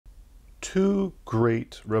Two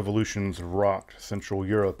great revolutions rocked Central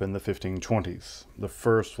Europe in the 1520s. The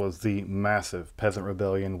first was the massive peasant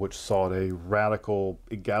rebellion, which sought a radical,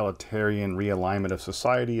 egalitarian realignment of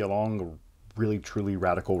society along really truly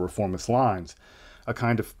radical reformist lines, a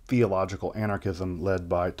kind of theological anarchism led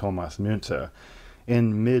by Thomas Müntzer.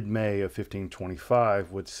 In mid-May of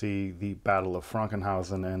 1525 would see the Battle of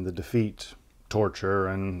Frankenhausen and the defeat, torture,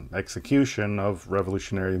 and execution of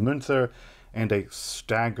revolutionary Müntzer, and a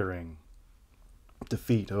staggering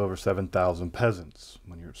defeat of over 7,000 peasants.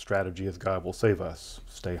 When your strategy is God will save us,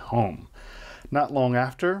 stay home. Not long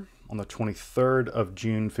after, on the 23rd of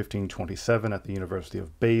June 1527 at the University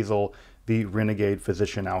of Basel, the renegade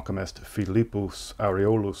physician alchemist Philippus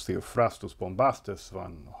Aureolus Theophrastus Bombastus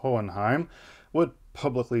von Hohenheim would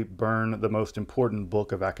publicly burn the most important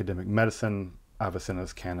book of academic medicine,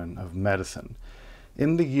 Avicenna's Canon of Medicine.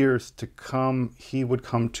 In the years to come, he would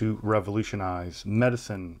come to revolutionize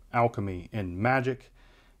medicine, alchemy, and magic,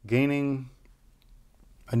 gaining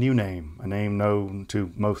a new name, a name known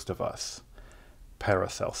to most of us,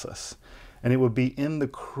 Paracelsus. And it would be in the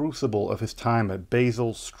crucible of his time at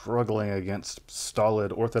Basel, struggling against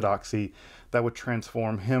stolid orthodoxy, that would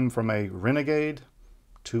transform him from a renegade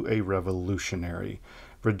to a revolutionary,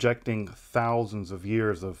 rejecting thousands of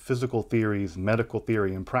years of physical theories, medical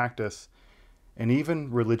theory and practice, and even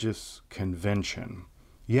religious convention.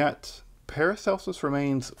 Yet, Paracelsus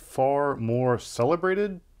remains far more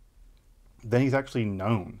celebrated than he's actually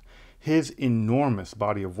known. His enormous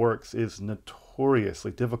body of works is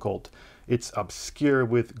notoriously difficult. It's obscure,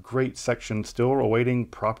 with great sections still awaiting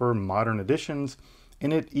proper modern editions,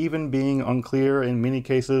 and it even being unclear in many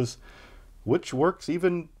cases which works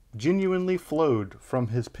even genuinely flowed from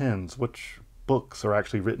his pens, which books are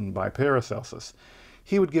actually written by Paracelsus.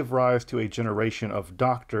 He would give rise to a generation of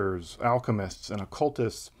doctors, alchemists, and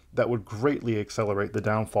occultists that would greatly accelerate the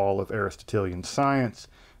downfall of Aristotelian science,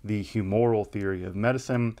 the humoral theory of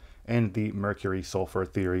medicine, and the mercury-sulfur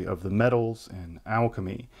theory of the metals and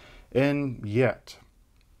alchemy. And yet,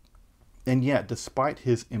 despite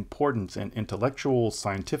his importance in intellectual,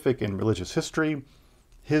 scientific, and religious history,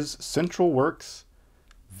 his central works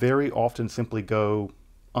very often simply go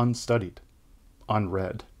unstudied,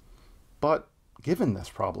 unread. But given this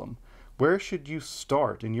problem, where should you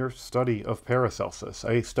start in your study of Paracelsus,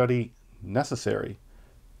 a study necessary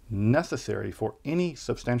for any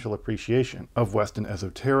substantial appreciation of Western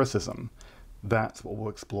esotericism? That's what we'll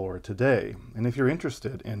explore today. And if you're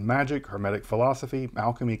interested in magic, hermetic philosophy,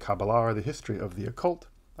 alchemy, Kabbalah, or the history of the occult,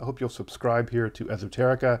 I hope you'll subscribe here to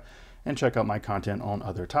Esoterica and check out my content on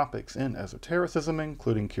other topics in esotericism,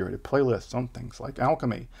 including curated playlists on things like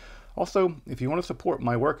alchemy. Also, if you want to support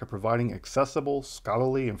my work of providing accessible,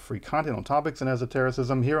 scholarly, and free content on topics in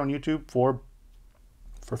esotericism here on YouTube for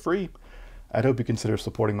free, I'd hope you consider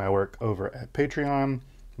supporting my work over at Patreon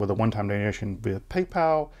with a one-time donation via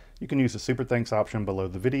PayPal. You can use the super thanks option below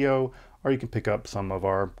the video, or you can pick up some of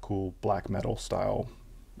our cool black metal style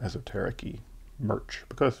esoteric-y merch,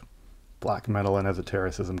 because black metal and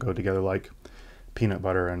esotericism go together like peanut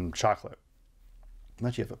butter and chocolate.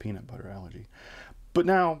 Unless you have a peanut butter allergy. But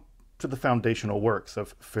now, to the foundational works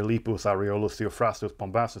of Philippus Aureolus Theophrastus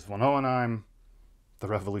Bombastus von Hohenheim, the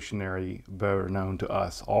revolutionary better known to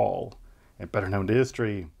us all, and better known to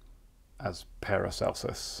history as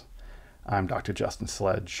Paracelsus. I'm Dr. Justin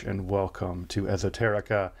Sledge, and welcome to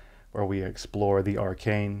Esoterica, where we explore the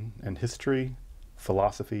arcane in history,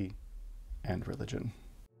 philosophy, and religion.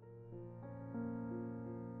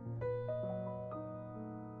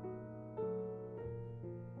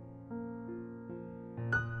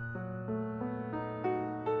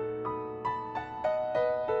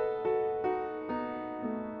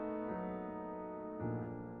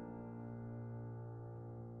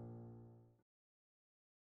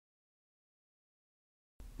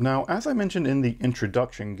 Now, as I mentioned in the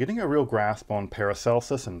introduction, getting a real grasp on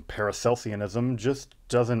Paracelsus and Paracelsianism just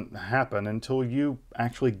doesn't happen until you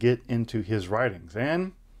actually get into his writings,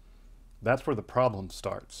 and that's where the problem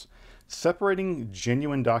starts. Separating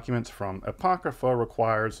genuine documents from apocrypha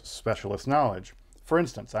requires specialist knowledge. For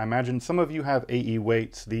instance, I imagine some of you have A.E.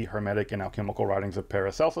 Waite's The Hermetic and Alchemical Writings of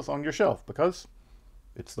Paracelsus on your shelf because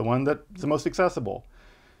it's the one that's the most accessible.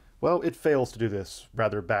 Well, it fails to do this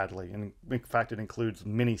rather badly, and in fact it includes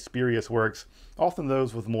many spurious works, often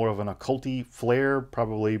those with more of an occulty flair,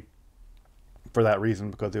 probably for that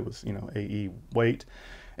reason because it was, A.E. Waite.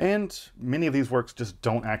 And many of these works just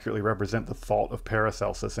don't accurately represent the thought of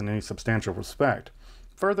Paracelsus in any substantial respect.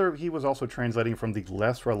 Further, he was also translating from the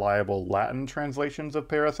less reliable Latin translations of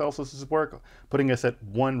Paracelsus's work, putting us at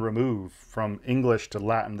one remove from English to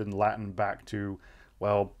Latin, then Latin back to,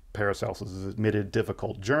 well, Paracelsus' admitted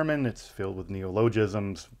difficult German. It's filled with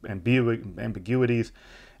neologisms, ambiguities,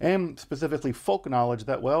 and specifically folk knowledge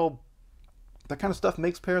that, well, that kind of stuff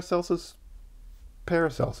makes Paracelsus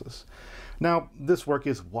Paracelsus. Now, this work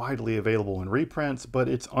is widely available in reprints, but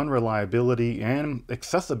its unreliability and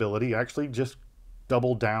accessibility actually just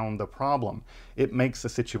double down the problem. It makes the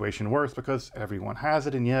situation worse because everyone has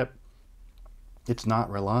it, and yet it's not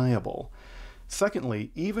reliable.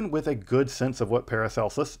 Secondly, even with a good sense of what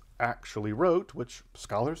Paracelsus actually wrote, which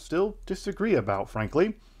scholars still disagree about,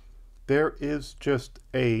 frankly, there is just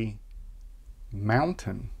a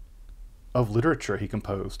mountain of literature he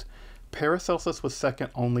composed. Paracelsus was second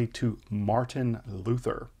only to Martin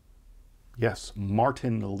Luther. Yes,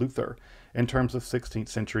 Martin Luther, in terms of 16th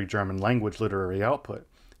century German language literary output.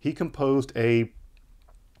 He composed a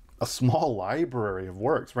small library of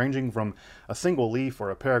works ranging from a single leaf or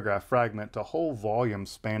a paragraph fragment to whole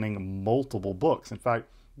volumes spanning multiple books. In fact,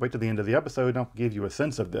 wait to the end of the episode and I'll give you a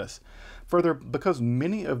sense of this. Further, because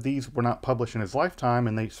many of these were not published in his lifetime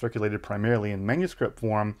and they circulated primarily in manuscript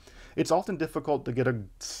form, it's often difficult to get a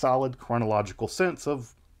solid chronological sense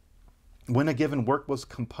of when a given work was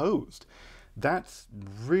composed. That's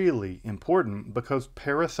really important because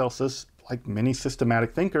Paracelsus, like many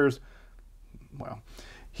systematic thinkers, well,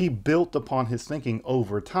 he built upon his thinking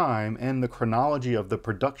over time, and the chronology of the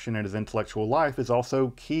production in his intellectual life is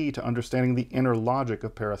also key to understanding the inner logic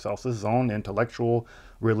of Paracelsus' own intellectual,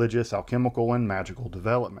 religious, alchemical, and magical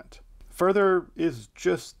development. Further is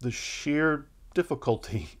just the sheer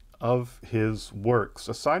difficulty of his works.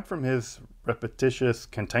 Aside from his repetitious,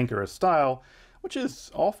 cantankerous style, which is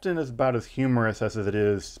often about as humorous as it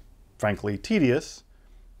is, frankly, tedious,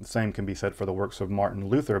 the same can be said for the works of Martin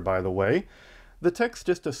Luther, by the way, the texts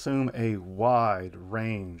just assume a wide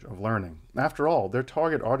range of learning. After all, their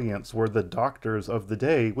target audience were the doctors of the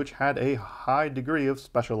day, which had a high degree of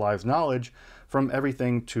specialized knowledge from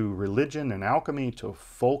everything to religion and alchemy to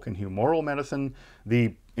folk and humoral medicine,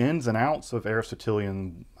 the ins and outs of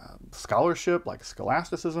Aristotelian scholarship like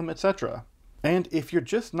scholasticism, etc. And if you're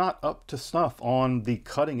just not up to snuff on the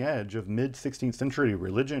cutting edge of mid-16th century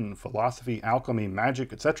religion, philosophy, alchemy,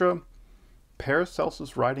 magic, etc.,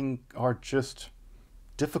 Paracelsus' writing are just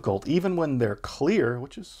difficult. Even when they're clear,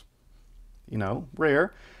 which is,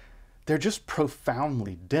 rare, they're just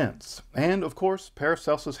profoundly dense. And of course,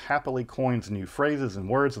 Paracelsus happily coins new phrases and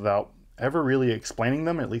words without ever really explaining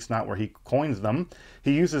them, at least not where he coins them.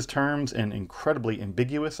 He uses terms in incredibly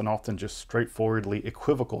ambiguous and often just straightforwardly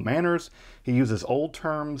equivocal manners. He uses old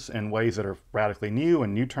terms in ways that are radically new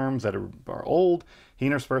and new terms that are old. He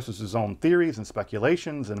intersperses his own theories and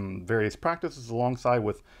speculations and various practices alongside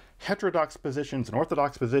with heterodox positions and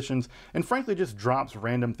orthodox positions, and frankly just drops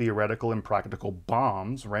random theoretical and practical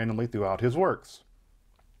bombs randomly throughout his works.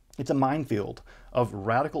 It's a minefield of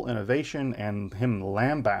radical innovation and him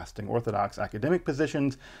lambasting orthodox academic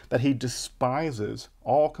positions that he despises,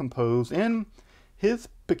 all composed in his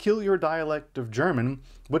peculiar dialect of German,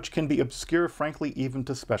 which can be obscure, frankly, even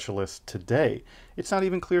to specialists today. It's not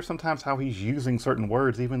even clear sometimes how he's using certain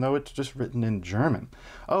words, even though it's just written in German.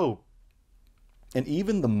 Oh, and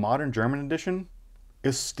even the modern German edition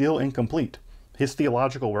is still incomplete. His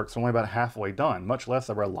theological works are only about halfway done, much less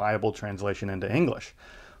a reliable translation into English.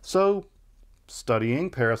 So, studying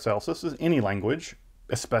Paracelsus in any language,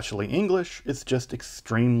 especially English, is just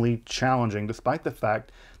extremely challenging, despite the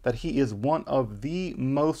fact that he is one of the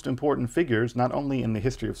most important figures, not only in the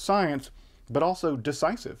history of science, but also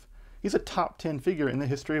decisive. He's a top 10 figure in the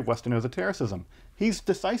history of Western esotericism. He's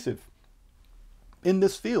decisive in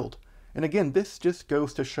this field. And again, this just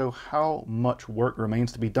goes to show how much work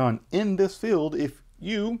remains to be done in this field if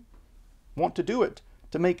you want to do it,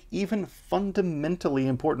 to make even fundamentally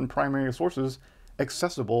important primary sources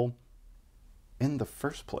accessible in the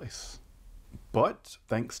first place. But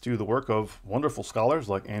thanks to the work of wonderful scholars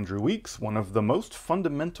like Andrew Weeks, one of the most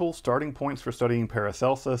fundamental starting points for studying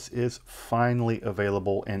Paracelsus is finally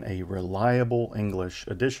available in a reliable English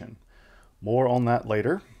edition. More on that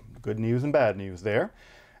later. Good news and bad news there.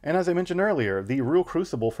 And as I mentioned earlier, the real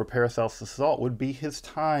crucible for Paracelsus' thought would be his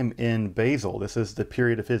time in Basel. This is the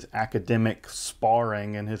period of his academic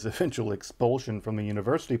sparring and his eventual expulsion from the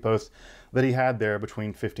university post that he had there between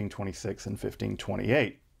 1526 and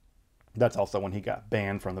 1528. That's also when he got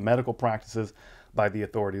banned from the medical practices by the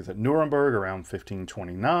authorities at Nuremberg around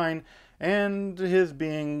 1529, and his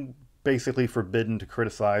being basically forbidden to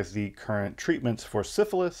criticize the current treatments for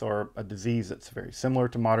syphilis, or a disease that's very similar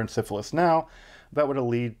to modern syphilis now, that would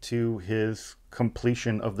lead to his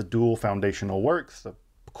completion of the dual foundational works, the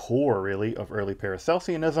core, really, of early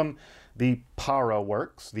Paracelsianism, the para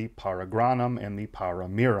works, the Paragranum and the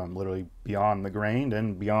Paramirum, literally beyond the grain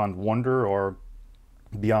and beyond wonder or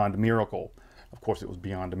beyond miracle. Of course, it was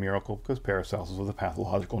beyond a miracle because Paracelsus was a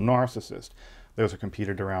pathological narcissist. Those are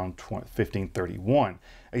computed around 1531,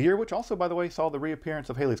 a year which also, by the way, saw the reappearance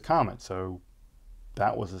of Halley's Comet, so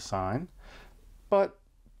that was a sign. But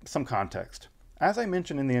some context. As I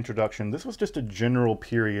mentioned in the introduction, this was just a general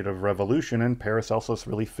period of revolution, and Paracelsus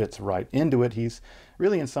really fits right into it. He's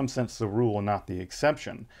really, in some sense, the rule and not the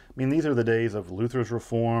exception. I mean, these are the days of Luther's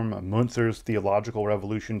reform, Munzer's theological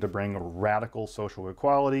revolution to bring radical social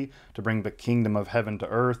equality, to bring the kingdom of heaven to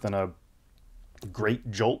earth, and a great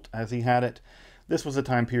jolt, as he had it. This was a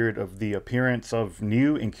time period of the appearance of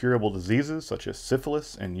new incurable diseases, such as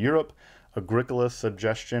syphilis in Europe, Agricola's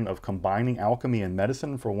suggestion of combining alchemy and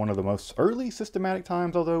medicine for one of the most early systematic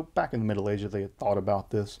times, although back in the Middle Ages they had thought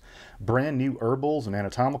about this. Brand new herbals and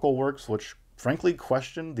anatomical works, which frankly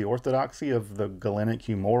questioned the orthodoxy of the Galenic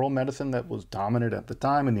humoral medicine that was dominant at the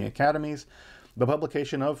time in the academies. The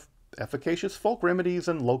publication of efficacious folk remedies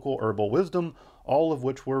and local herbal wisdom, all of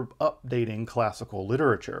which were updating classical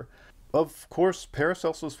literature. Of course,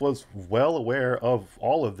 Paracelsus was well aware of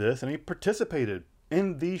all of this, and he participated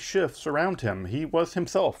in these shifts around him. He was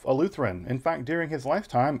himself a Lutheran. In fact, during his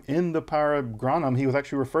lifetime, in the Paragranum, he was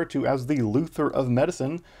actually referred to as the Luther of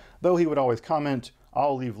medicine, though he would always comment,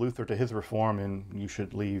 "I'll leave Luther to his reform and you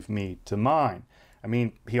should leave me to mine." I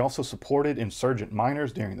mean, he also supported insurgent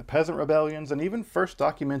miners during the peasant rebellions and even first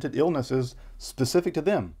documented illnesses specific to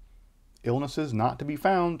them. Illnesses not to be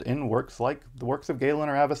found in works like the works of Galen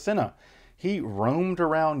or Avicenna. He roamed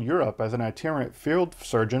around Europe as an itinerant field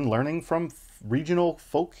surgeon, learning from regional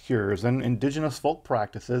folk cures and indigenous folk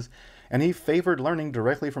practices, and he favored learning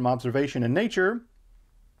directly from observation in nature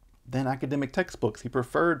than academic textbooks. He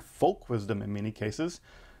preferred folk wisdom in many cases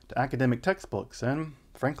to academic textbooks, and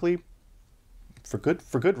frankly, for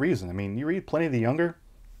good reason. I mean, you read Pliny the Younger,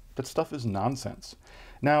 that stuff is nonsense.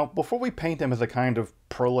 Now, before we paint him as a kind of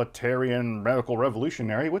proletarian radical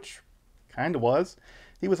revolutionary, which kind of was,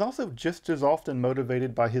 he was also just as often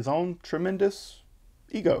motivated by his own tremendous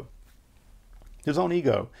ego. His own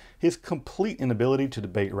ego, his complete inability to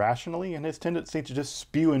debate rationally, and his tendency to just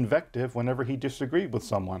spew invective whenever he disagreed with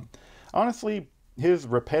someone. Honestly, his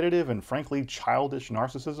repetitive and frankly childish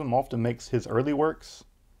narcissism often makes his early works,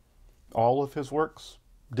 all of his works,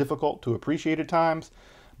 difficult to appreciate at times.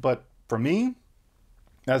 But for me,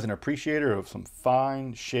 as an appreciator of some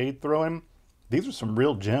fine shade throwing, these are some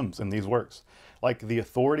real gems in these works. Like the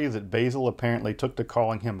authority that Basil apparently took to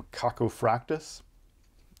calling him cacofractus,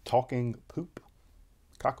 talking poop.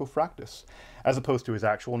 Cacofractus, as opposed to his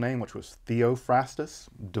actual name, which was Theophrastus,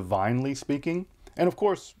 divinely speaking. And of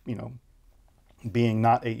course, you know, being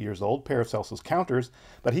not 8 years old, Paracelsus counters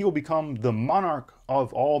that he will become the monarch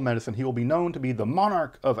of all medicine. He will be known to be the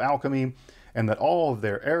monarch of alchemy, and that all of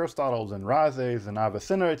their Aristotles and Rhazes and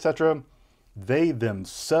Avicenna, etc., they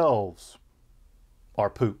themselves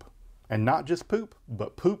are poop. And not just poop,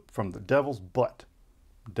 but poop from the devil's butt.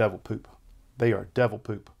 Devil poop. They are devil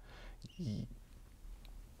poop.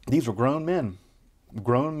 These were grown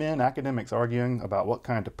men academics arguing about what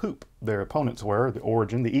kind of poop their opponents were, the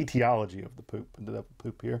origin, the etiology of the poop, the devil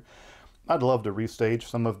poop here. I'd love to restage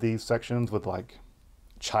some of these sections with like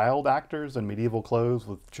child actors in medieval clothes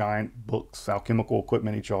with giant books, alchemical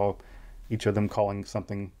equipment, each of them calling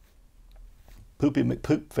something Poopy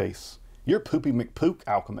McPoop face. You're Poopy McPoop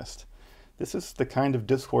alchemist. This is the kind of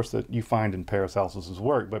discourse that you find in Paracelsus's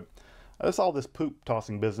work, but all this poop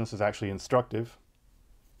tossing business is actually instructive.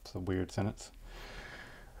 It's a weird sentence.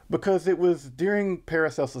 Because it was during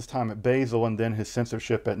Paracelsus' time at Basel and then his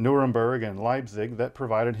censorship at Nuremberg and Leipzig that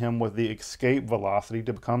provided him with the escape velocity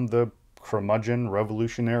to become the curmudgeon,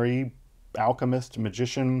 revolutionary, alchemist,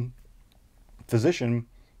 magician, physician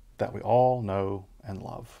that we all know and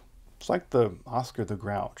love. It's like the Oscar the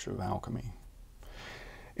Grouch of alchemy.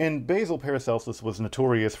 In Basel, Paracelsus was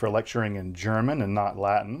notorious for lecturing in German and not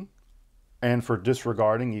Latin, and for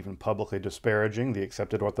disregarding, even publicly disparaging, the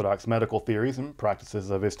accepted orthodox medical theories and practices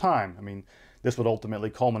of his time. I mean, this would ultimately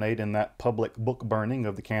culminate in that public book burning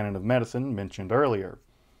of the canon of medicine mentioned earlier.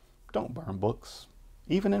 Don't burn books.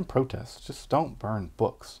 Even in protest, just don't burn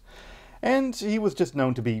books. And he was just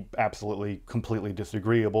known to be absolutely, completely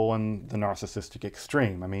disagreeable and the narcissistic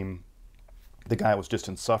extreme. I mean, the guy was just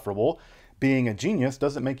insufferable. Being a genius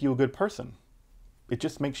doesn't make you a good person. It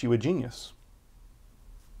just makes you a genius.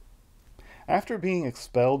 After being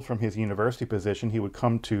expelled from his university position, he would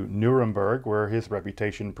come to Nuremberg, where his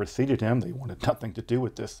reputation preceded him. They wanted nothing to do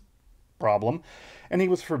with this problem, and he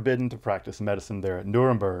was forbidden to practice medicine there at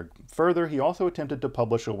Nuremberg. Further, he also attempted to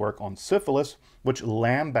publish a work on syphilis, which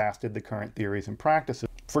lambasted the current theories and practices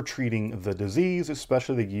for treating the disease,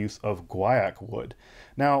 especially the use of guaiac wood.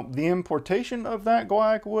 Now, the importation of that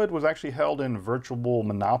guaiac wood was actually held in virtual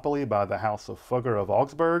monopoly by the House of Fugger of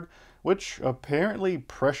Augsburg, which apparently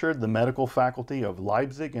pressured the medical faculty of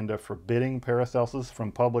Leipzig into forbidding Paracelsus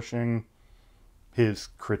from publishing his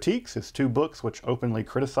critiques, his 2 books, which openly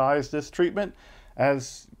criticized this treatment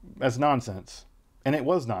as nonsense. And it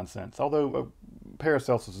was nonsense, although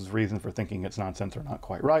Paracelsus's reasons for thinking it's nonsense are not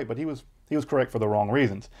quite right, but he was correct for the wrong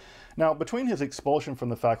reasons. Now, between his expulsion from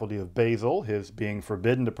the faculty of Basel, his being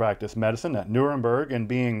forbidden to practice medicine at Nuremberg, and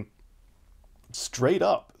being straight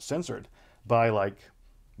up censored by, like,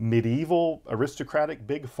 medieval aristocratic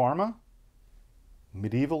big pharma,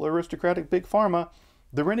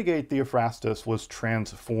 the renegade Theophrastus was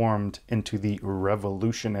transformed into the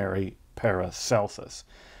revolutionary Paracelsus.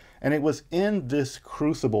 And it was in this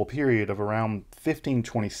crucible period of around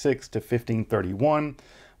 1526 to 1531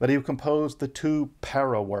 that he composed the 2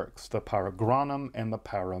 para-works, the Paragranum and the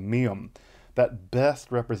Parameum, that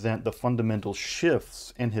best represent the fundamental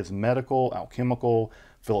shifts in his medical, alchemical,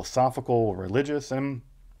 philosophical, religious, and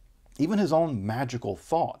even his own magical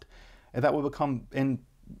thought, and that would become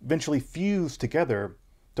eventually fused together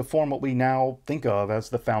to form what we now think of as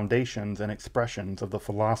the foundations and expressions of the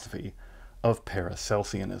philosophy of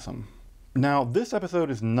Paracelsianism. Now, this episode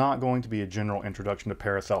is not going to be a general introduction to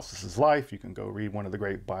Paracelsus's life. You can go read one of the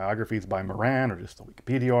great biographies by Moran or just a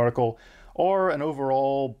Wikipedia article, or an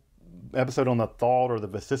overall episode on the thought or the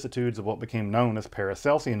vicissitudes of what became known as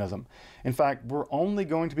Paracelsianism. In fact, we're only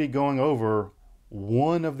going to be going over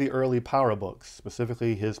one of the early Para books,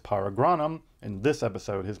 specifically his Paragranum, in this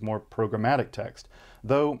episode, his more programmatic text.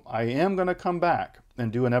 Though I am going to come back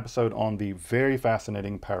and do an episode on the very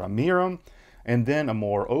fascinating Parameum, and then a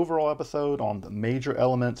more overall episode on the major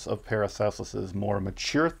elements of Paracelsus's more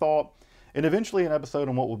mature thought, and eventually an episode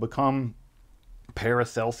on what will become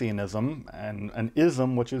Paracelsianism, and an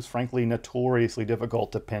ism which is frankly notoriously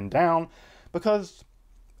difficult to pin down, because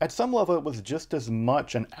at some level it was just as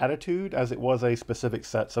much an attitude as it was a specific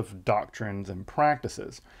set of doctrines and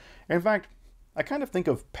practices. In fact, I kind of think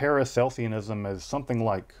of Paracelsianism as something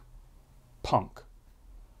like punk.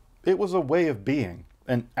 It was a way of being,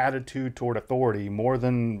 an attitude toward authority, more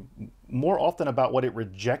often about what it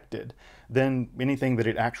rejected than anything that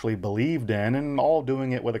it actually believed in, and all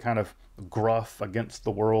doing it with a kind of gruff, against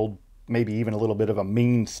the world, maybe even a little bit of a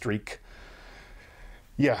mean streak.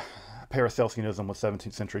 Yeah, Paracelsianism was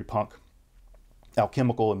 17th century punk.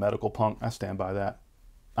 Alchemical and medical punk, I stand by that.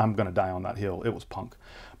 I'm going to die on that hill. It was punk.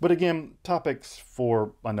 But again, topics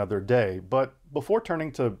for another day. But before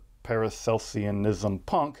turning to Paracelsianism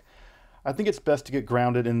punk, I think it's best to get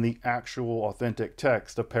grounded in the actual authentic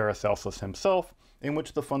text of Paracelsus himself, in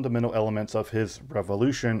which the fundamental elements of his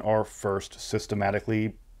revolution are first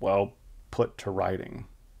systematically, well, put to writing.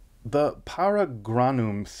 The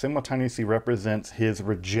Paragranum simultaneously represents his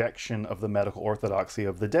rejection of the medical orthodoxy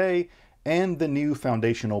of the day and the new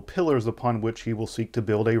foundational pillars upon which he will seek to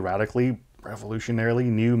build a radically, revolutionarily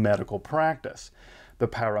new medical practice. The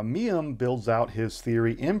Parameum builds out his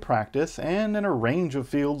theory in practice and in a range of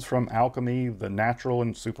fields from alchemy, the natural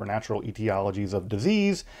and supernatural etiologies of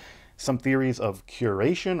disease, some theories of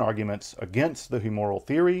curation, arguments against the humoral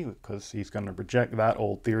theory, because he's going to reject that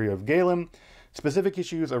old theory of Galen, specific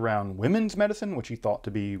issues around women's medicine, which he thought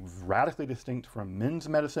to be radically distinct from men's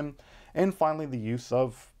medicine, and finally the use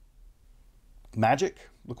of magic,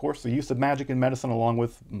 of course, the use of magic in medicine, along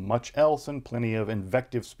with much else and plenty of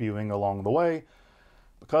invective spewing along the way,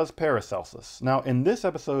 because Paracelsus. Now, in this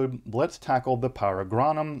episode, let's tackle the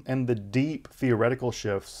Paragranum and the deep theoretical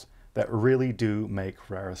shifts that really do make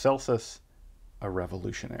Paracelsus a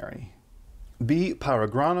revolutionary. The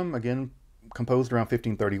Paragranum, again, composed around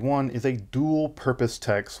 1531, is a dual-purpose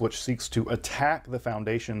text which seeks to attack the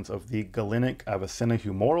foundations of the Galenic Avicenna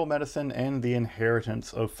humoral medicine and the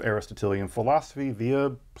inheritance of Aristotelian philosophy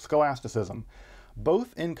via scholasticism,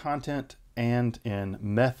 both in content and in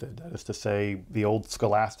method, that is to say, the old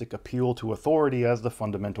scholastic appeal to authority as the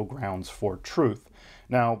fundamental grounds for truth.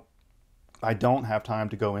 Now, I don't have time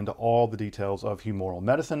to go into all the details of humoral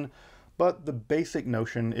medicine, but the basic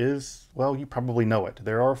notion is, well, you probably know it.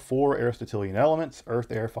 There are 4 Aristotelian elements,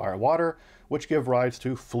 earth, air, fire, water, which give rise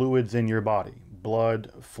to fluids in your body: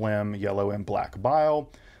 blood, phlegm, yellow and black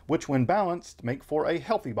bile, which when balanced make for a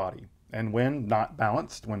healthy body. And when not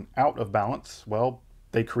balanced, when out of balance, well,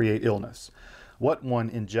 they create illness. What one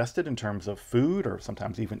ingested in terms of food, or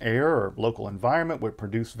sometimes even air or local environment, would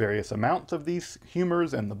produce various amounts of these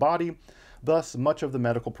humors in the body, Thus, much of the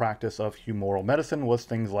medical practice of humoral medicine was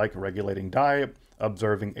things like regulating diet,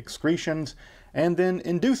 observing excretions, and then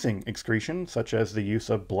inducing excretion, such as the use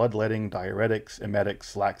of bloodletting, diuretics,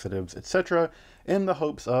 emetics, laxatives, etc., in the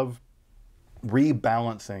hopes of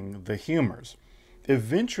rebalancing the humors.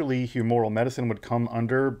 Eventually, humoral medicine would come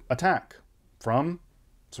under attack from,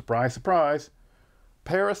 surprise, surprise,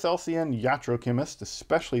 Paracelsian iatrochemists,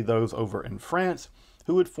 especially those over in France,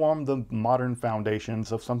 who would form the modern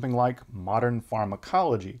foundations of something like modern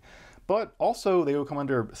pharmacology. But also they would come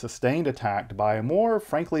under sustained attack by a more,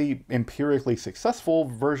 frankly, empirically successful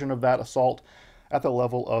version of that assault at the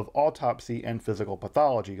level of autopsy and physical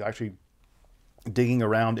pathology, actually digging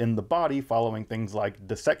around in the body, following things like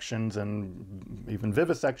dissections and even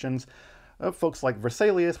vivisections of folks like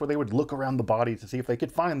Vesalius, where they would look around the body to see if they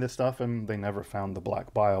could find this stuff, and they never found the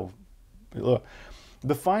black bile. Ugh.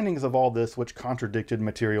 The findings of all this, which contradicted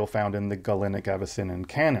material found in the Galenic Avicennan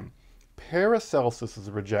canon. Paracelsus's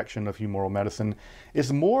rejection of humoral medicine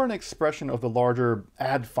is more an expression of the larger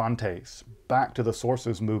ad fontes, back to the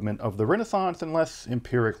sources movement of the Renaissance, and less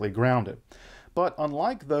empirically grounded. But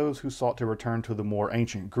unlike those who sought to return to the more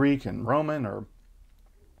ancient Greek and Roman, or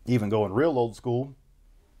even going real old school,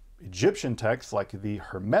 Egyptian texts like the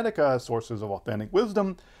Hermetica, sources of authentic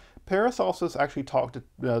wisdom, Paracelsus actually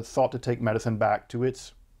sought to take medicine back to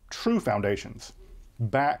its true foundations,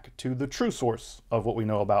 back to the true source of what we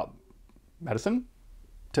know about medicine,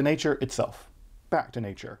 to nature itself, back to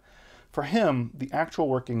nature. For him, the actual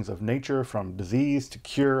workings of nature, from disease to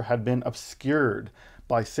cure, had been obscured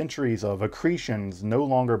by centuries of accretions no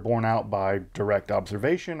longer borne out by direct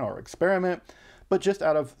observation or experiment, but just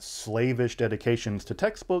out of slavish dedications to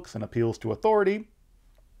textbooks and appeals to authority.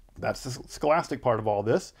 That's the scholastic part of all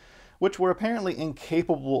this, which were apparently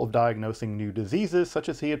incapable of diagnosing new diseases, such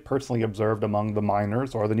as he had personally observed among the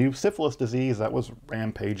miners, or the new syphilis disease that was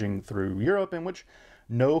rampaging through Europe, in which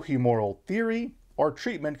no humoral theory or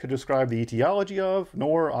treatment could describe the etiology of,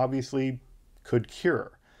 nor obviously could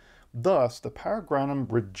cure. Thus, the Paragranum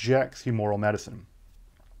rejects humoral medicine.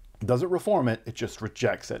 Doesn't reform it, it just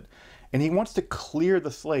rejects it. And he wants to clear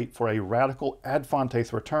the slate for a radical ad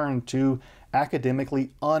fontes return to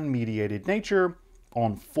academically unmediated nature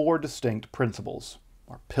on 4 distinct principles,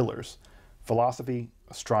 or pillars: philosophy,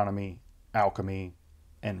 astronomy, alchemy,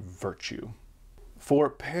 and virtue. For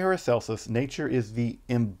Paracelsus, nature is the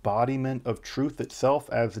embodiment of truth itself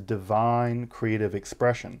as divine creative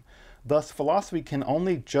expression. Thus, philosophy can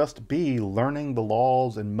only just be learning the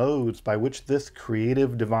laws and modes by which this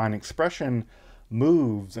creative divine expression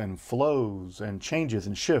moves and flows and changes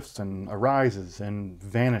and shifts and arises and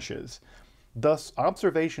vanishes. Thus,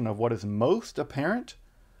 observation of what is most apparent,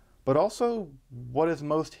 but also what is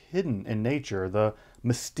most hidden in nature, the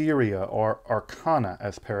mysteria or arcana,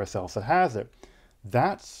 as Paracelsus has it,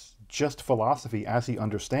 that's just philosophy as he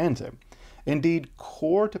understands it. Indeed,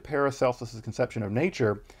 core to Paracelsus's conception of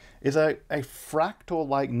nature is a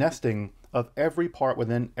fractal-like nesting of every part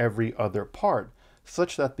within every other part,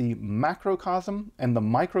 such that the macrocosm and the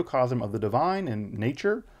microcosm of the divine in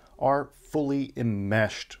nature are fully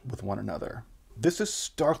enmeshed with one another. This is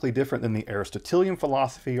starkly different than the Aristotelian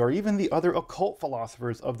philosophy, or even the other occult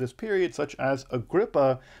philosophers of this period, such as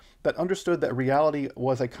Agrippa, that understood that reality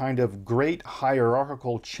was a kind of great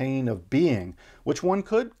hierarchical chain of being, which one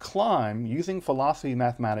could climb using philosophy,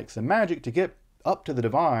 mathematics, and magic to get up to the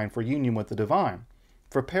divine for union with the divine.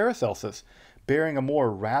 For Paracelsus, bearing a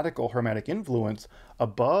more radical Hermetic influence,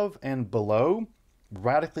 above and below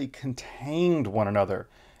radically contained one another,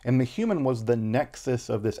 and the human was the nexus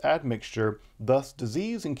of this admixture. Thus,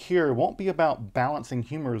 disease and cure won't be about balancing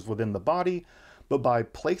humors within the body, but by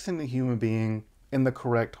placing the human being in the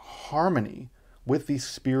correct harmony with the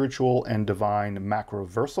spiritual and divine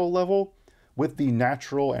macroversal level, with the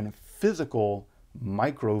natural and physical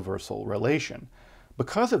microversal relation.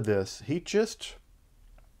 Because of this, he just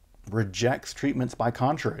rejects treatments by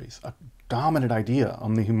contraries, a dominant idea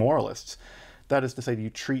on the humoralists. That is to say, you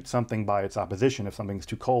treat something by its opposition. If something's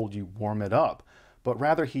too cold, you warm it up. But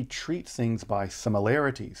rather, he treats things by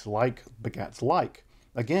similarities, like begets like.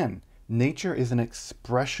 Again, nature is an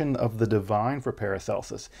expression of the divine for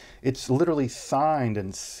Paracelsus. It's literally signed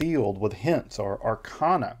and sealed with hints, or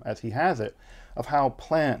arcana, as he has it, of how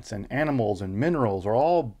plants and animals and minerals are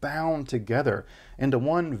all bound together into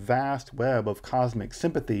one vast web of cosmic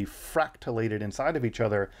sympathy, fractalated inside of each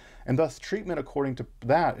other, and thus treatment according to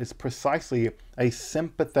that is precisely a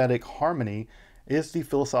sympathetic harmony, is the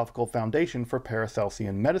philosophical foundation for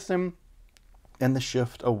Paracelsian medicine and the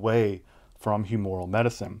shift away from humoral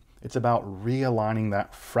medicine. It's about realigning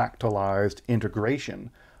that fractalized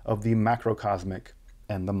integration of the macrocosmic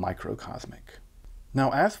and the microcosmic.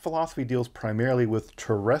 Now, as philosophy deals primarily with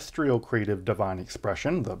terrestrial creative divine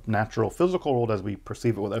expression, the natural physical world as we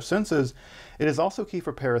perceive it with our senses, it is also key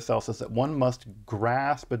for Paracelsus that one must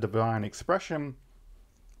grasp a divine expression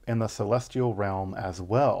in the celestial realm as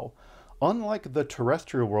well. Unlike the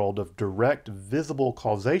terrestrial world of direct, visible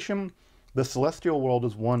causation, the celestial world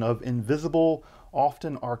is one of invisible,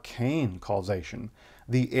 often arcane causation.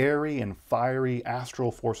 The airy and fiery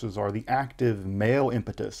astral forces are the active male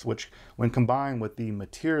impetus, which, when combined with the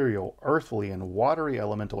material, earthly, and watery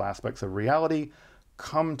elemental aspects of reality,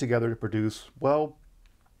 come together to produce, well,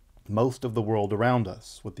 most of the world around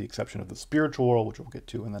us, with the exception of the spiritual world, which we'll get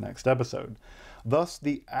to in the next episode. Thus,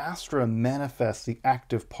 the astra manifests the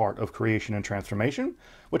active part of creation and transformation,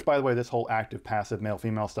 which, by the way, this whole active, passive,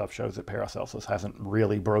 male-female stuff shows that Paracelsus hasn't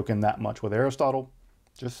really broken that much with Aristotle.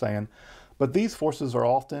 Just saying. But these forces are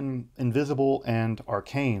often invisible and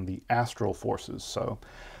arcane, the astral forces. So,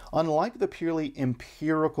 unlike the purely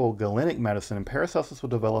empirical Galenic medicine, Paracelsus will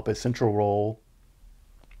develop a central role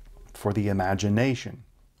for the imagination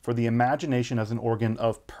as an organ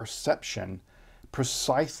of perception,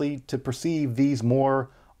 precisely to perceive these more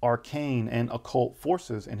arcane and occult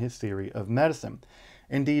forces in his theory of medicine.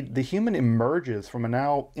 Indeed, the human emerges from a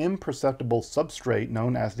now imperceptible substrate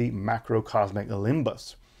known as the macrocosmic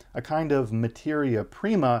limbus, a kind of materia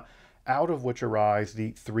prima out of which arise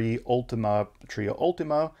the three ultima, tria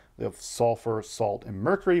ultima, of sulfur, salt, and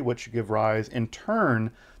mercury, which give rise in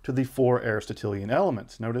turn to the four Aristotelian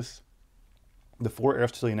elements. Notice the four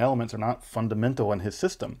Aristotelian elements are not fundamental in his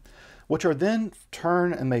system, which are then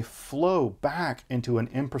turned and they flow back into an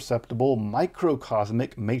imperceptible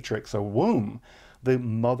microcosmic matrix, a womb, the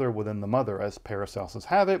mother within the mother, as Paracelsus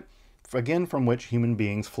have it, again from which human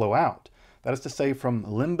beings flow out. That is to say, from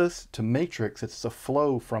limbus to matrix, it's a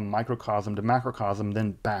flow from microcosm to macrocosm,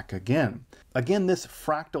 then back again. Again, this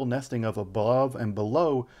fractal nesting of above and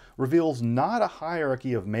below reveals not a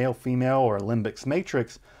hierarchy of male-female or limbic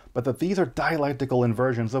matrix, but that these are dialectical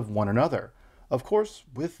inversions of one another. Of course,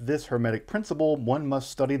 with this Hermetic principle, one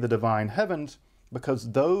must study the divine heavens,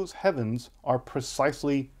 because those heavens are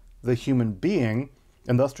precisely the human being,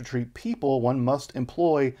 and thus to treat people, one must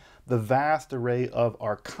employ the vast array of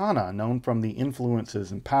arcana known from the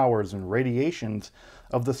influences and powers and radiations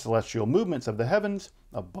of the celestial movements of the heavens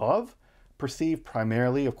above, perceived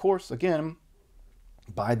primarily, of course, again,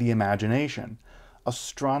 by the imagination.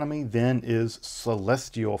 Astronomy then is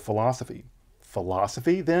celestial philosophy.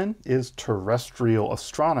 Philosophy then is terrestrial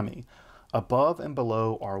astronomy. Above and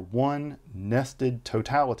below are one nested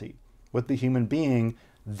totality, with the human being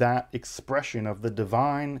that expression of the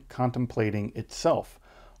divine contemplating itself,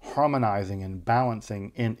 harmonizing and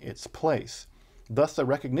balancing in its place. Thus, the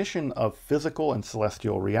recognition of physical and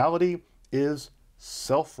celestial reality is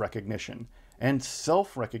self-recognition, and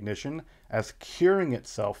self-recognition, as curing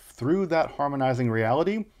itself through that harmonizing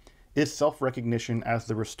reality, is self-recognition as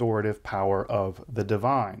the restorative power of the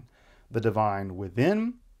divine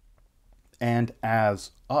within and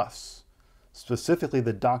as us, specifically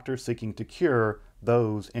the doctor seeking to cure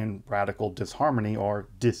those in radical disharmony or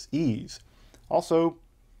dis-ease. Also,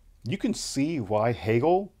 you can see why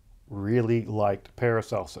Hegel really liked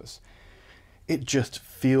Paracelsus. It just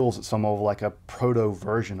feels somewhat like a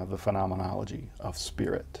proto-version of the phenomenology of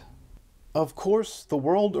spirit. Of course, the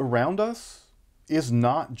world around us is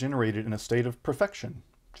not generated in a state of perfection.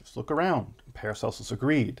 Just look around. Paracelsus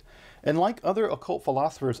agreed. And like other occult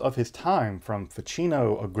philosophers of his time, from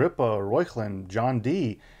Ficino, Agrippa, Reuchlin, John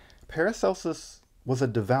Dee, Paracelsus was a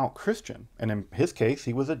devout Christian. And in his case,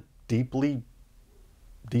 he was a deeply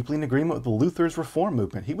in agreement with Luther's Reform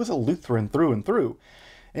movement. He was a Lutheran through and through.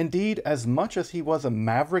 Indeed, as much as he was a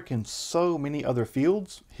maverick in so many other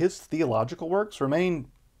fields, his theological works remain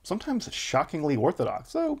sometimes shockingly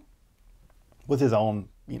orthodox, though with his own,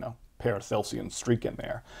 Paracelsian streak in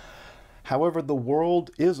there. However, the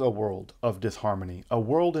world is a world of disharmony, a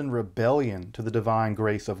world in rebellion to the divine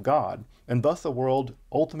grace of God, and thus a world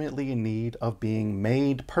ultimately in need of being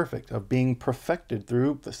made perfect, of being perfected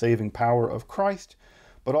through the saving power of Christ,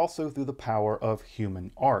 but also through the power of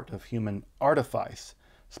human art, of human artifice,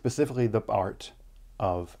 specifically the art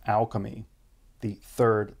of alchemy, the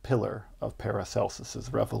third pillar of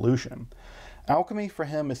Paracelsus's revolution. Alchemy for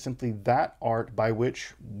him is simply that art by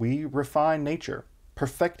which we refine nature,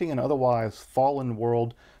 perfecting an otherwise fallen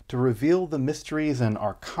world to reveal the mysteries and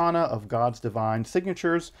arcana of God's divine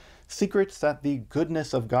signatures, secrets that the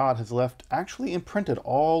goodness of God has left actually imprinted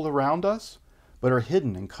all around us, but are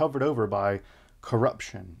hidden and covered over by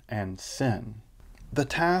corruption and sin. The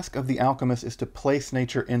task of the alchemist is to place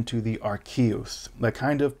nature into the archeus, the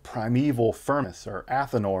kind of primeval furnace or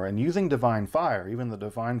athanor, and using divine fire, even the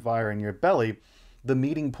divine fire in your belly, the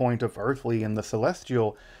meeting point of earthly and the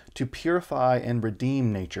celestial, to purify and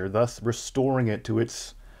redeem nature, thus restoring it to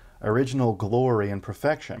its original glory and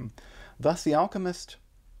perfection. Thus, the alchemist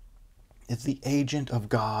is the agent of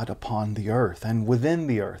God upon the earth and within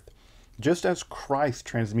the earth. Just as Christ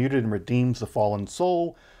transmuted and redeems the fallen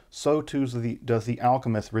soul, so too does the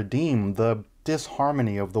alchemist redeem the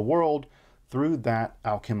disharmony of the world through that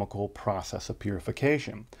alchemical process of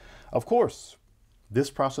purification. Of course,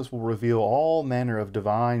 this process will reveal all manner of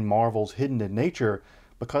divine marvels hidden in nature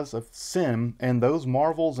because of sin, and those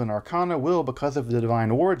marvels and arcana will, because of the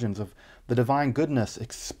divine origins of the divine goodness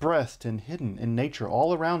expressed and hidden in nature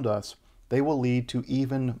all around us, they will lead to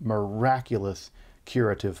even miraculous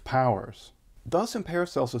curative powers. Thus, in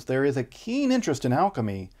Paracelsus, there is a keen interest in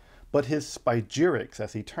alchemy, but his spagyrics,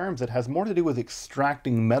 as he terms it, has more to do with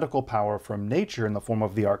extracting medical power from nature in the form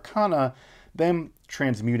of the arcana than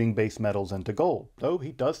transmuting base metals into gold. Though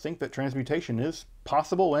he does think that transmutation is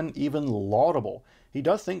possible and even laudable. He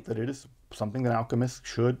does think that it is something that alchemists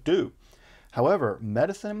should do. However,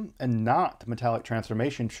 medicine and not metallic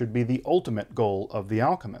transformation should be the ultimate goal of the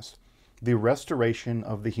alchemist, the restoration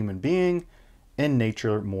of the human being and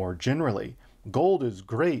nature more generally. Gold is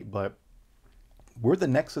great, but we're the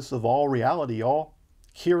nexus of all reality, y'all.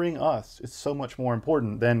 Curing us is so much more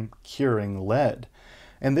important than curing lead.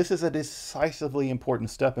 And this is a decisively important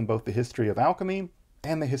step in both the history of alchemy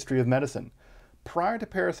and the history of medicine. Prior to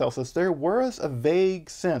Paracelsus, there was a vague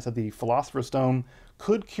sense that the Philosopher's Stone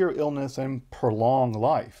could cure illness and prolong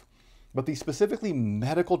life. But the specifically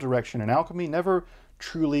medical direction in alchemy never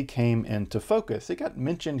truly came into focus. It got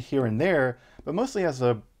mentioned here and there, but mostly as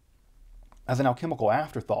an alchemical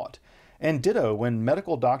afterthought. And ditto, when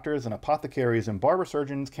medical doctors and apothecaries and barber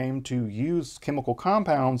surgeons came to use chemical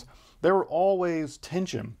compounds, there were always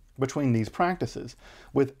tension between these practices,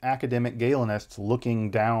 with academic Galenists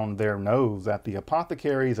looking down their nose at the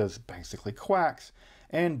apothecaries as basically quacks,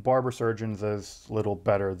 and barber surgeons as little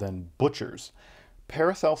better than butchers.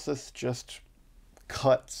 Paracelsus just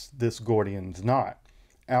cuts this Gordian's knot.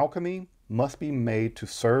 Alchemy must be made to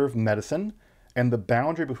serve medicine, and the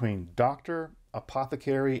boundary between doctor,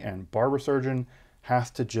 apothecary, and barber surgeon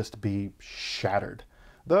has to just be shattered.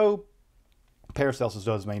 Though Paracelsus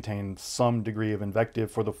does maintain some degree of invective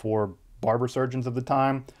for the four barber surgeons of the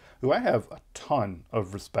time, who I have a ton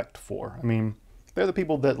of respect for. I mean, they're the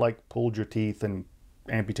people that like pulled your teeth and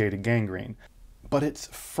amputated gangrene. But it's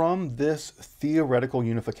from this theoretical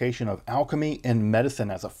unification of alchemy and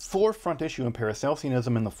medicine as a forefront issue in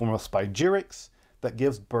Paracelsianism in the form of spagyrics that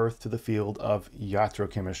gives birth to the field of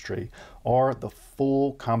iatrochemistry, or the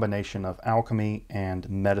full combination of alchemy and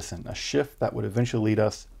medicine, a shift that would eventually lead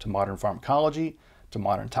us to modern pharmacology, to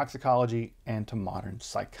modern toxicology, and to modern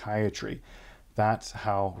psychiatry. That's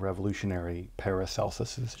how revolutionary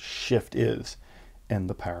Paracelsus's shift is in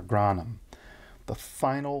the Paragranum. The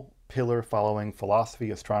final pillar following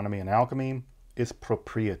philosophy, astronomy, and alchemy is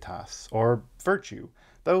proprietas, or virtue,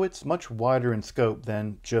 though it's much wider in scope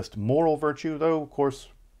than just moral virtue, though, of course,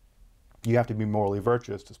 you have to be morally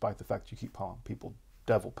virtuous despite the fact you keep calling people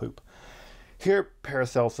devil poop. Here,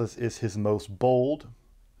 Paracelsus is his most bold,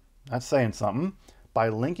 that's saying something, by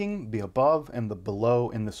linking the above and the below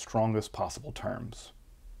in the strongest possible terms.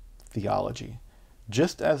 Theology.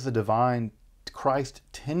 Just as the divine Christ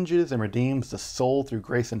tinges and redeems the soul through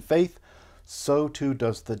grace and faith, so too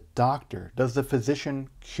does the doctor, does the physician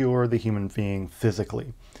cure the human being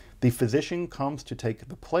physically. The physician comes to take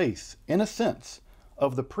the place, in a sense,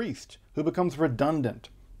 of the priest, who becomes redundant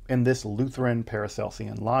in this Lutheran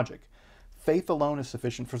Paracelsian logic. Faith alone is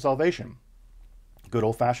sufficient for salvation. Good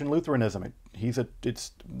old-fashioned Lutheranism.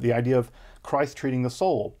 It's the idea of Christ treating the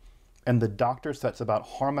soul. And the doctor sets about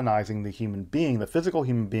harmonizing the human being, the physical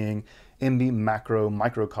human being, in the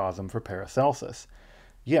macro-microcosm for Paracelsus.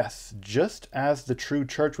 Yes, just as the true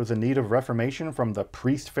church was in need of reformation from the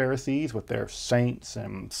priest Pharisees with their saints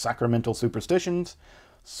and sacramental superstitions,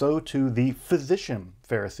 so too the physician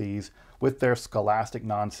Pharisees with their scholastic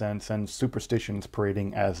nonsense and superstitions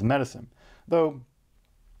parading as medicine. Though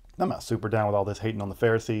I'm not super down with all this hating on the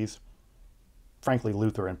Pharisees. Frankly,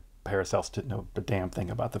 Luther and Paracelsus didn't know a damn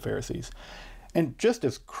thing about the Pharisees. And just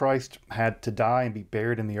as Christ had to die and be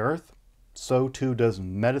buried in the earth, so too does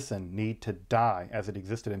medicine need to die as it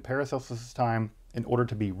existed in Paracelsus' time in order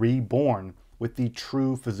to be reborn with the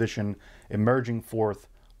true physician emerging forth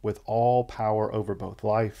with all power over both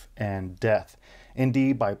life and death.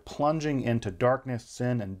 Indeed, by plunging into darkness,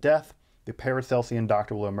 sin, and death, the Paracelsian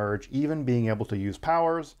doctor will emerge even being able to use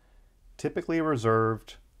powers typically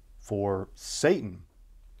reserved for Satan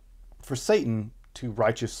to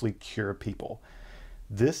righteously cure people.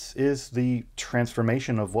 This is the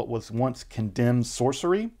transformation of what was once condemned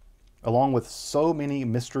sorcery, along with so many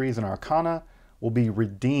mysteries and arcana, will be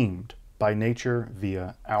redeemed by nature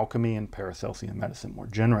via alchemy and Paracelsian medicine more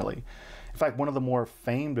generally. In fact, one of the more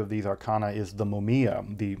famed of these arcana is the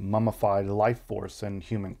mumia, the mummified life force in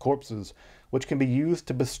human corpses, which can be used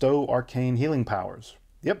to bestow arcane healing powers.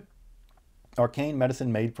 Yep, arcane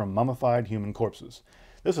medicine made from mummified human corpses.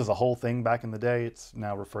 This was a whole thing back in the day. It's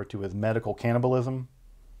now referred to as medical cannibalism.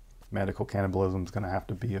 Medical cannibalism is going to have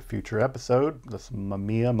to be a future episode, this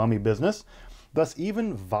mummy business. Thus,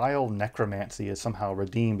 even vile necromancy is somehow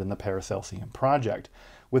redeemed in the Paracelsian project,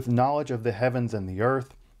 with knowledge of the heavens and the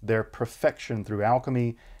earth, their perfection through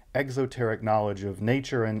alchemy, exoteric knowledge of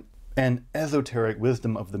nature, and esoteric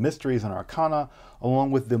wisdom of the mysteries and arcana,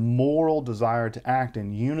 along with the moral desire to act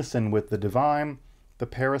in unison with the divine. The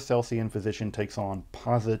Paracelsian physician takes on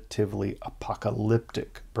positively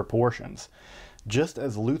apocalyptic proportions. Just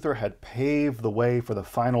as Luther had paved the way for the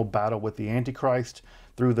final battle with the Antichrist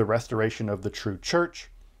through the restoration of the true church,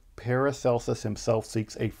 Paracelsus himself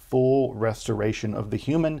seeks a full restoration of the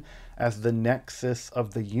human as the nexus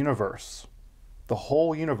of the universe, the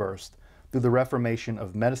whole universe, through the reformation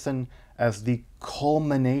of medicine as the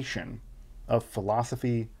culmination of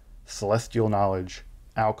philosophy, celestial knowledge,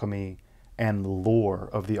 alchemy, and lore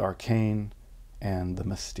of the arcane and the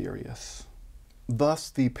mysterious. Thus,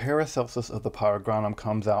 the Paracelsus of the Paragranum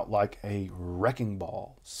comes out like a wrecking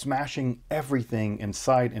ball, smashing everything in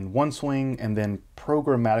sight in one swing, and then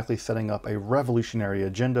programmatically setting up a revolutionary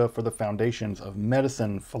agenda for the foundations of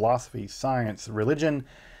medicine, philosophy, science, religion,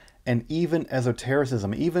 and even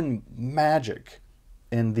esotericism, even magic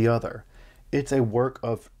in the other. It's a work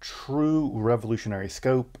of true revolutionary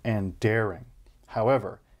scope and daring.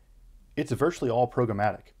 However, it's virtually all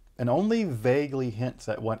programmatic, and only vaguely hints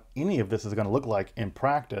at what any of this is going to look like in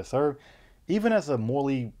practice, or even as a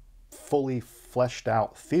morally fully fleshed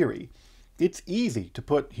out theory. It's easy to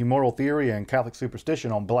put humoral theory and Catholic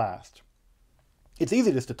superstition on blast. It's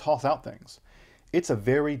easy just to toss out things. It's a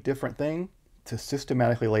very different thing to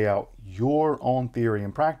systematically lay out your own theory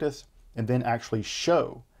and practice, and then actually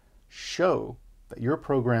show that your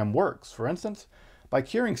program works. For instance, by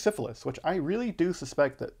curing syphilis, which I really do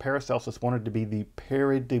suspect that Paracelsus wanted to be the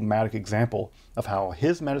paradigmatic example of how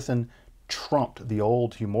his medicine trumped the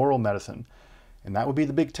old humoral medicine. And that would be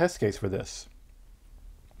the big test case for this.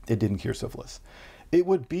 It didn't cure syphilis. It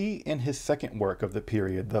would be in his second work of the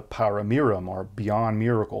period, the Paragranum, or Beyond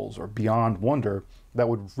Miracles, or Beyond Wonder, that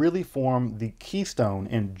would really form the keystone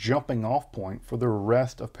and jumping off point for the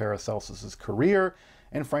rest of Paracelsus's career,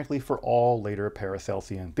 and frankly for all later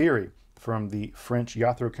Paracelsian theory, from the French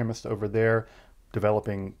iatrochemist over there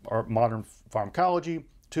developing modern pharmacology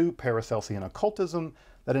to Paracelsian occultism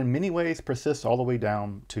that in many ways persists all the way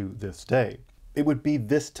down to this day. It would be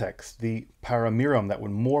this text, the Paragranum, that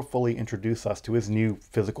would more fully introduce us to his new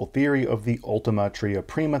physical theory of the Ultima Tria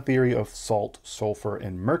Prima theory of salt, sulfur,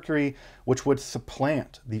 and mercury, which would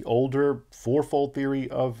supplant the older fourfold theory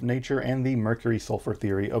of nature and the mercury-sulfur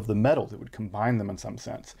theory of the metals. It would combine them in some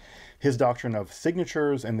sense. His doctrine of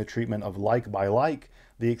signatures and the treatment of like by like,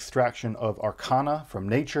 the extraction of arcana from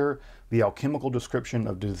nature, the alchemical description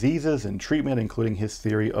of diseases and treatment, including his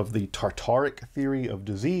theory of the Tartaric theory of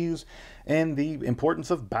disease, and the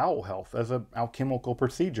importance of bowel health as an alchemical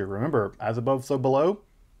procedure. Remember, as above, so below?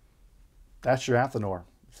 That's your Athenor.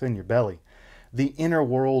 It's in your belly. The inner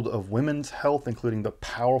world of women's health, including the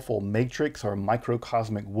powerful matrix or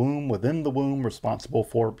microcosmic womb within the womb responsible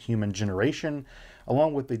for human generation,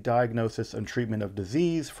 along with the diagnosis and treatment of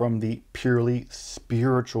disease from the purely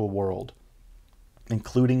spiritual world,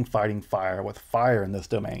 including fighting fire with fire in this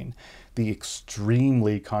domain, the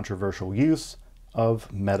extremely controversial use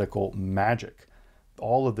of medical magic.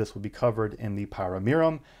 All of this will be covered in the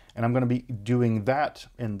Paragranum, and I'm going to be doing that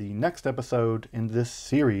in the next episode in this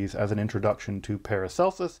series as an introduction to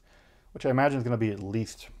Paracelsus, which I imagine is going to be at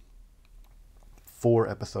least 4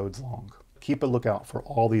 episodes long. Keep a lookout for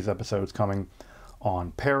all these episodes coming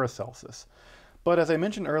on Paracelsus. But as I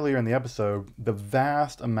mentioned earlier in the episode, the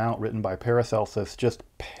vast amount written by Paracelsus just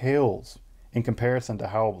pales in comparison to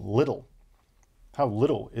how little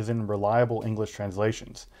is in reliable English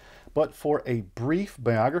translations. But for a brief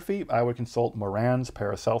biography, I would consult Moran's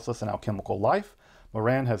Paracelsus and Alchemical Life.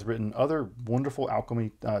 Moran has written other wonderful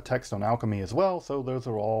alchemy texts on alchemy as well, so those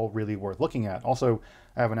are all really worth looking at. Also,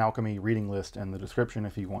 I have an alchemy reading list in the description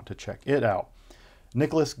if you want to check it out.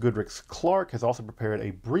 Nicholas Goodricks Clark has also prepared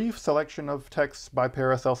a brief selection of texts by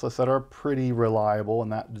Paracelsus that are pretty reliable, and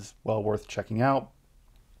that is well worth checking out.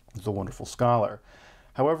 He's a wonderful scholar.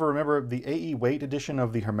 However, remember, the A.E. Waite edition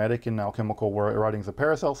of the Hermetic and Alchemical writings of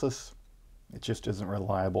Paracelsus, It just isn't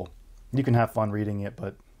reliable. You can have fun reading it,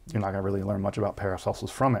 but you're not going to really learn much about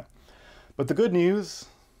Paracelsus from it. But the good news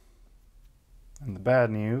and the bad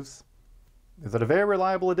news is that a very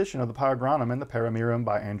reliable edition of the Paragranum and the Paramirum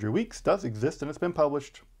by Andrew Weeks does exist, and it's been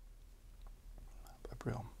published by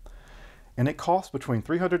Brill. And it costs between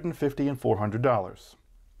 $350 and $400.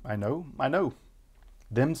 I know.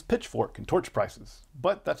 Them's pitchfork and torch prices.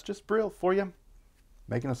 But that's just Brill for you,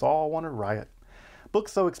 making us all want to riot.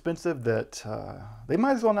 Books so expensive that they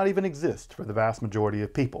might as well not even exist for the vast majority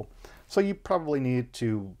of people. So you probably need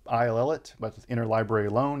to ILL it, but it's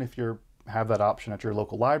interlibrary loan if you have that option at your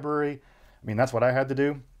local library. I mean, that's what I had to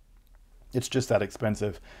do. It's just that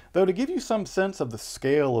expensive. Though to give you some sense of the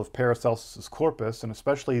scale of Paracelsus's corpus, and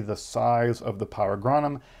especially the size of the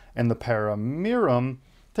Paragranum and the Paramirum,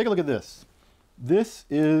 take a look at this. This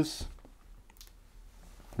is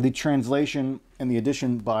the translation and the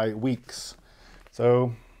edition by Weeks.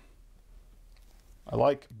 So I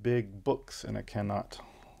like big books, and I cannot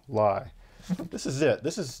lie. This is it.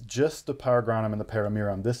 This is just the Paragranum and the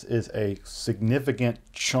Paramirum. This is a significant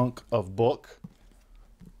chunk of book.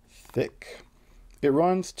 Thick. It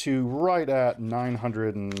runs to right at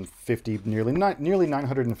 950, nearly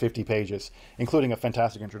 950 pages, including a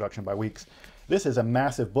fantastic introduction by Weeks. This is a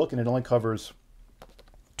massive book, and it only covers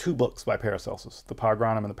 2 books by Paracelsus, the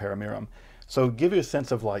Paragranum and the Paramirum. So give you a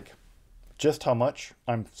sense of like just how much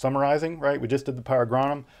I'm summarizing, right? We just did the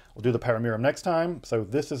Paragranum. We'll do the Paramirum next time. So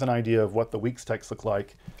this is an idea of what the Weeks text look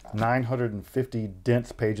like. 950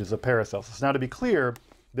 dense pages of Paracelsus. Now, to be clear,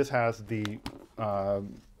 this has the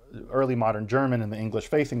early modern German and the English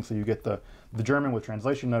facing. So you get the German with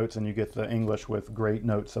translation notes, and you get the English with great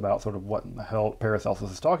notes about sort of what in the hell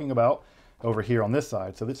Paracelsus is talking about over here on this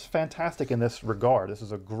side. So it's fantastic in this regard. This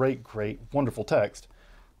is a great, wonderful text.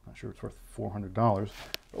 I'm not sure it's worth $400,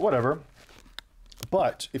 but whatever.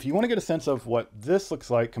 But if you want to get a sense of what this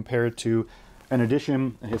looks like compared to an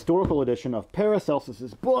edition, a historical edition of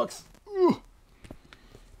Paracelsus's books,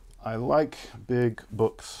 I like big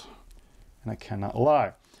books, and I cannot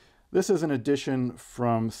lie. This is an edition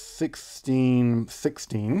from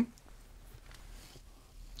 1616,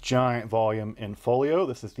 giant volume in folio.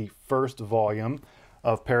 This is the first volume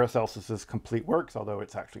of Paracelsus's complete works, although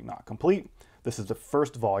it's actually not complete. This is the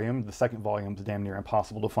first volume. The second volume is damn near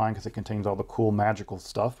impossible to find because it contains all the cool magical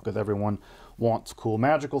stuff, because everyone wants cool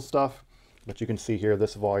magical stuff. But you can see here,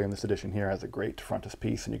 this volume, this edition here has a great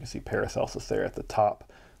frontispiece, and you can see Paracelsus there at the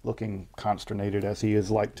top looking consternated, as he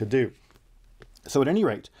is like to do. So at any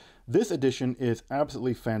rate, this edition is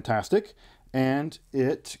absolutely fantastic, and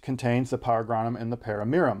it contains the Paragranum and the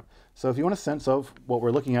Paramirum. So if you want a sense of what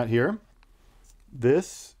we're looking at here,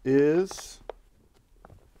 this is,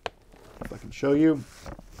 if I can show you,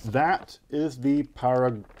 that is the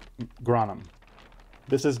Paragranum.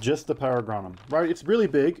 This is just the Paragranum, right? It's really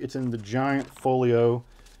big. It's in the giant folio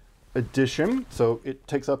edition, so it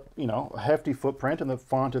takes up, you know, a hefty footprint, and the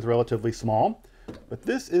font is relatively small. But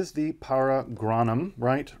this is the Paragranum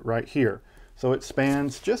right here. So it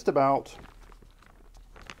spans just about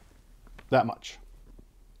that much.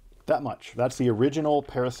 That much. That's the original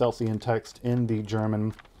Paracelsian text in the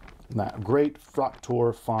German, that great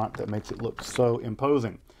Fraktur font that makes it look so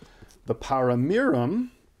imposing. The Paramirum,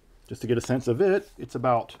 just to get a sense of it, it's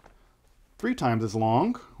about 3 times as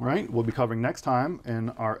long, right? We'll be covering next time in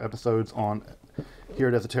our episodes on here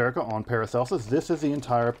at Esoterica on Paracelsus. This is the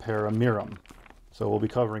entire Paramirum. So we'll be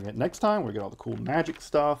covering it next time. We'll get all the cool magic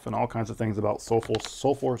stuff and all kinds of things about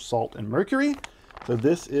sulfur, salt, and mercury. So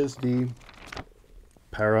this is the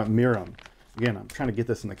Paramirum. Again, I'm trying to get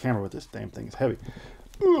this in the camera, but this damn thing is heavy.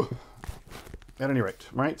 Ugh. At any rate,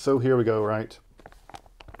 right? So here we go, right?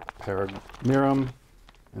 Paramirum,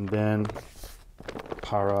 and then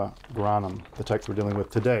Paragranum, the text we're dealing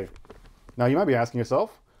with today. Now you might be asking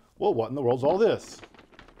yourself, well, what in the world's all this?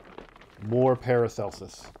 More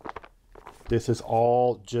Paracelsus. This is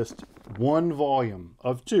all just 1 volume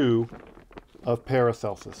of 2 of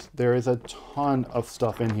Paracelsus. There is a ton of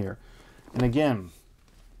stuff in here. And again,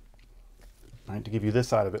 I need to give you this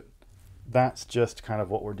side of it. That's just kind of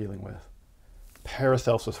what we're dealing with.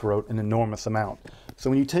 Paracelsus wrote an enormous amount. So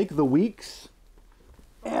when you take the Weeks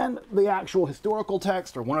and the actual historical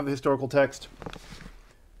text, or one of the historical texts,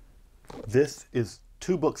 this is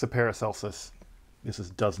 2 books of Paracelsus. This is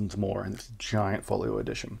dozens more in this giant folio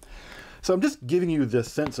edition. So I'm just giving you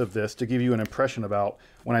this sense of this to give you an impression about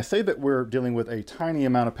when I say that we're dealing with a tiny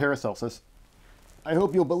amount of Paracelsus. I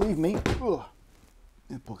hope you'll believe me. Ugh,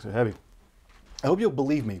 these books are heavy. I hope you'll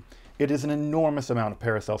believe me. It is an enormous amount of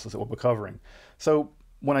Paracelsus that we'll be covering. So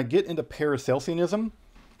when I get into Paracelsianism,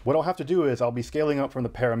 What I'll have to do is I'll be scaling up from the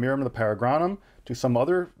Paramirum to the Paragranum to some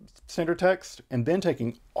other standard text, and then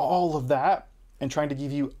taking all of that and trying to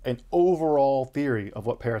give you an overall theory of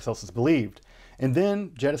what Paracelsus believed, and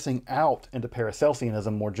then jettisoning out into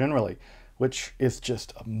Paracelsianism more generally, which is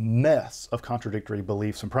just a mess of contradictory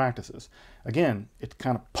beliefs and practices. Again, it's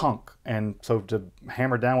kind of punk, and so to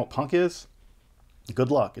hammer down what punk is, good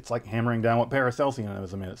luck. It's like hammering down what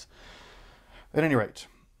Paracelsianism is. At any rate,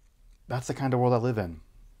 that's the kind of world I live in.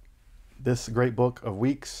 This great book of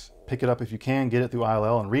Weeks, pick it up if you can, get it through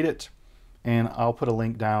ILL and read it. And I'll put a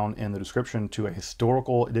link down in the description to a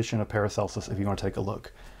historical edition of Paracelsus if you want to take a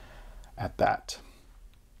look at that.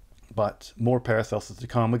 But more Paracelsus to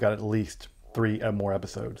come. We got at least 3 more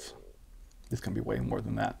episodes. This can be way more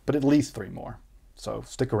than that, but at least 3 more. So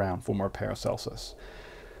stick around for more Paracelsus.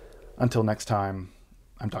 Until next time,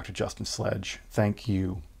 I'm Dr. Justin Sledge. Thank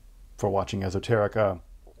you for watching Esoterica,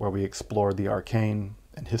 where we explore the arcane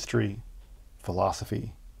and history,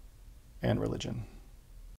 philosophy, and religion.